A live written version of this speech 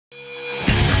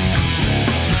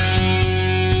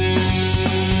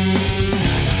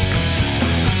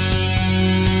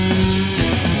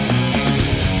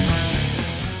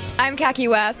Khaki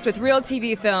West with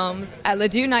RealTVfilms at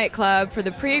Ladue nightclub for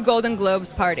the pre-Golden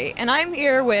Globes party. And I'm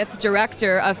here with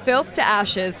director of Filth to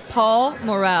Ashes, Paul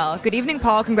Morrell. Good evening,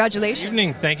 Paul. Congratulations. Good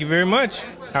evening. Thank you very much.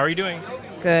 How are you doing?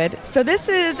 Good. So this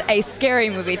is a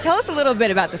scary movie. Tell us a little bit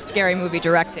about the scary movie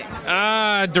directing.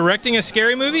 Directing a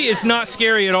scary movie is not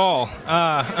scary at all.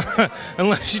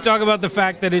 Unless you talk about the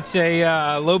fact that it's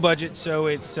a low budget, so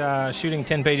it's shooting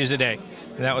 10 pages a day.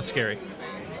 And that was scary.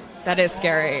 That is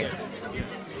scary.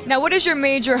 Now, what is your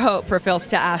major hope for Filth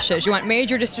to Ashes? You want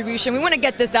major distribution? We want to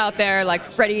get this out there like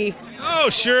Freddie. Oh,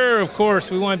 sure, of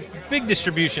course. We want big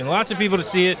distribution, lots of people to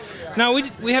see it. No,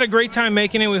 we had a great time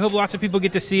making it. We hope lots of people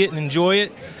get to see it and enjoy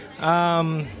it.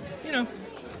 You know.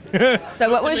 So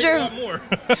what was your...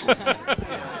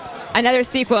 Another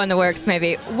sequel in the works,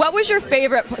 maybe. What was your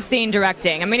favorite scene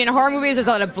directing? I mean, in horror movies, there's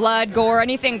a lot of blood, gore,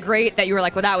 anything great that you were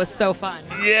like, well, that was so fun?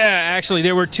 Yeah, actually,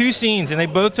 there were two scenes, and they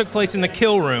both took place in the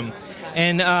kill room.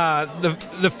 And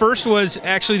the first was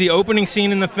actually the opening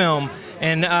scene in the film,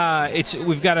 and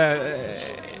we've got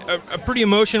a pretty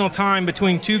emotional time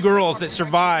between two girls that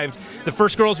survived. The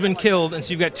first girl's been killed, and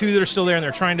so you've got two that are still there, and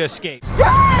they're trying to escape.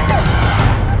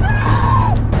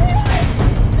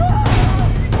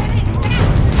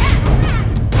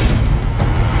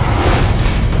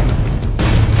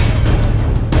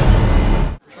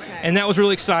 And that was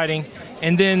really exciting.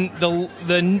 And then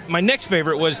my next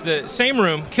favorite was the same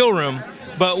room, kill room,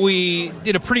 but we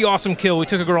did a pretty awesome kill. We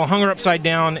took a girl, hung her upside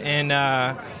down,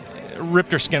 and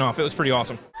ripped her skin off. It was pretty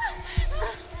awesome.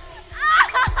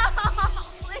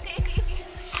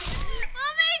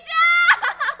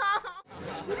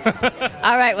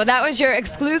 All right, well, that was your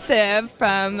exclusive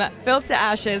from Filth to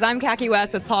Ashes. I'm Khaki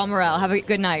West with Paul Morrell. Have a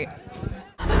good night.